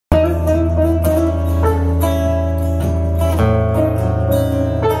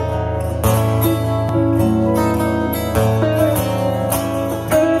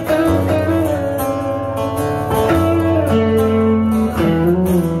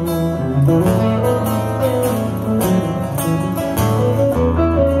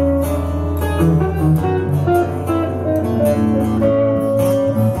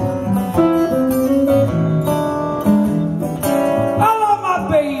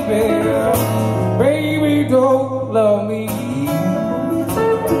baby, don't love me.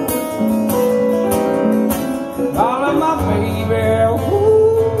 All of my baby,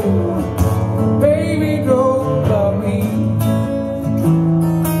 ooh, baby, don't love me.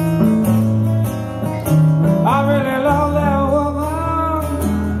 I really love that woman,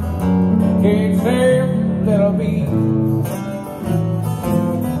 can't say a little bit.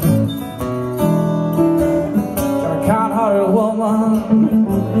 Got a kind-hearted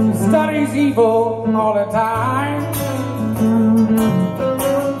woman, she studies evil all the time.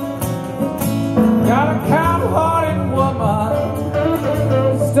 Got a kind-hearted woman,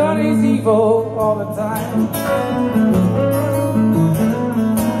 studies evil all the time.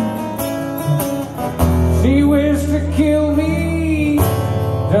 She wished to kill me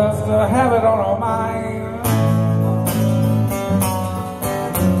just to have it on her mind.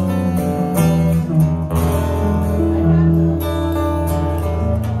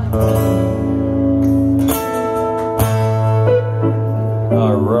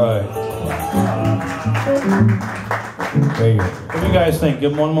 All right. There you go. What do you guys think?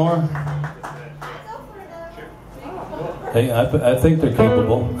 Give them one more? Hey, I think they're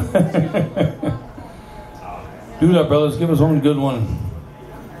capable. D-Dubb brothers, give us one good one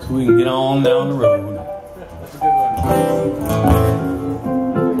so we can get on down the road.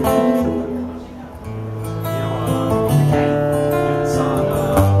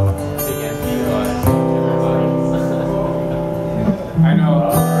 I know.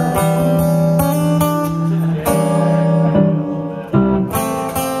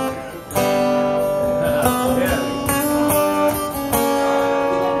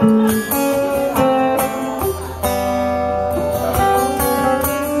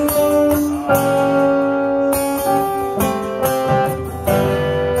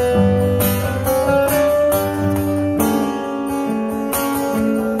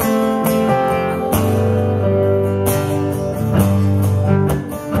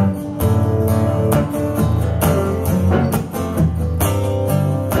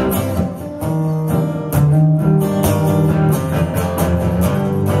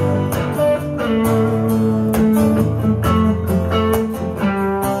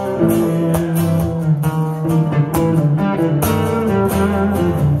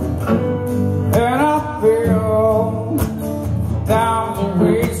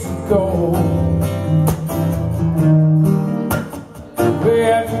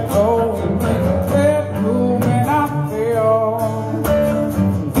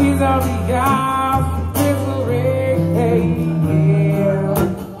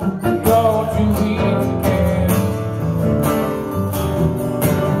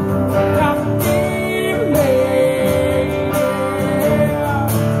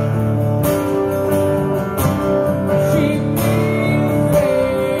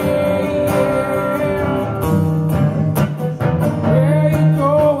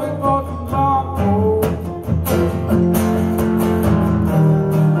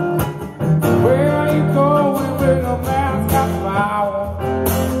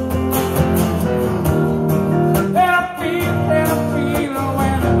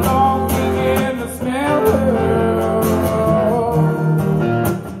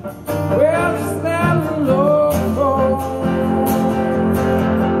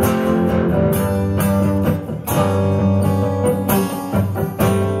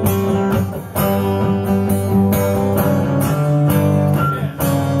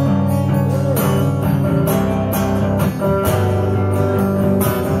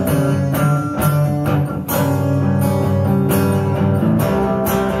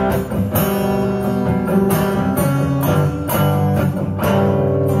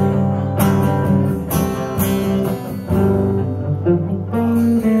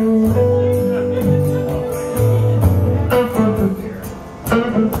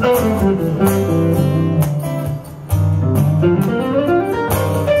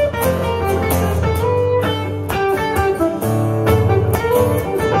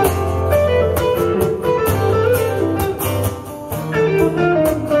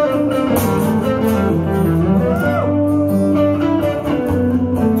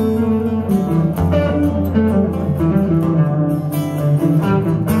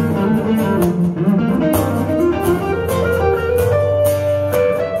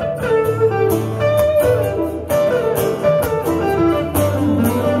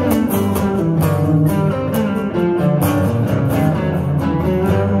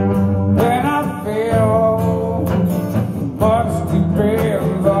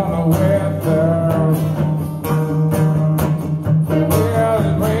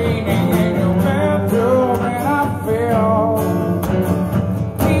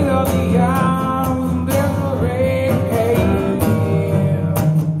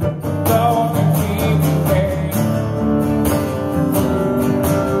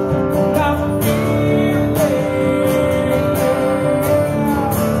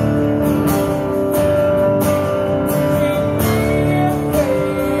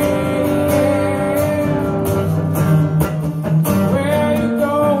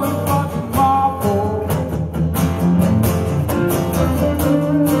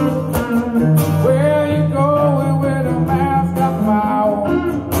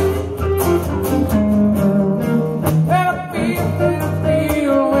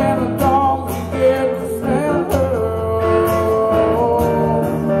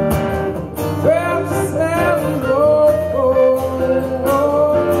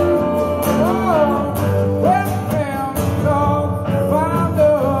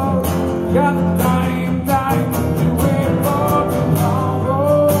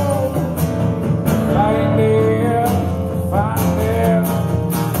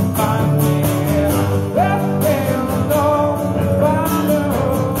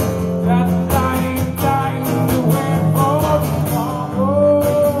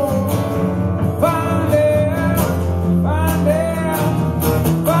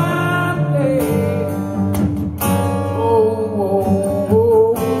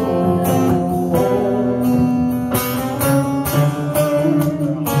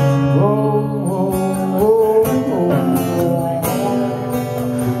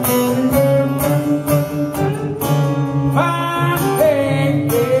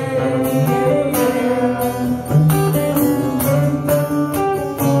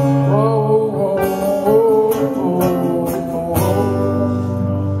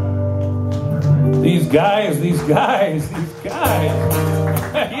 These guys.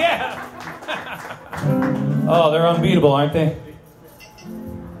 Yeah. Oh, they're unbeatable, aren't they?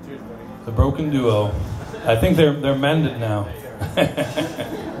 The broken duo. I think they're mended now.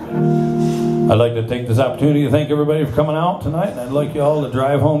 I'd like to take this opportunity to thank everybody for coming out tonight, and I'd like you all to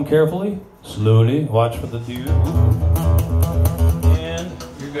drive home carefully, slowly, watch for the deer. And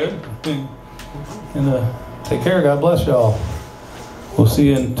you're good. And take care. God bless y'all. We'll see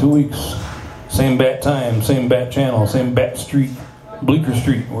you in 2 weeks. Same bat time, same bat channel, same bat street, Bleecker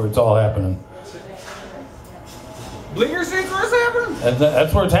Street, where it's all happening. Bleecker Street's where it's happening?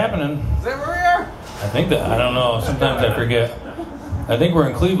 That's where it's happening. Is that where we are? I think that. I don't know. Sometimes I forget. I think we're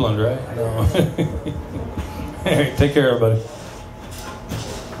in Cleveland, right? No. All right, take care, everybody.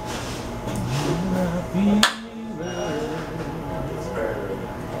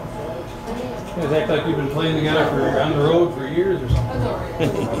 You guys act like you've been playing together on the road for years or something.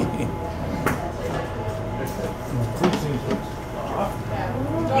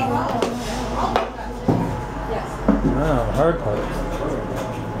 Ah, the hard part.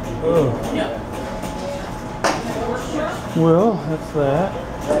 Oh. Well, that's that.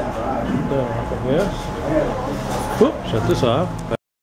 Done, I guess. Whoop, shut this off.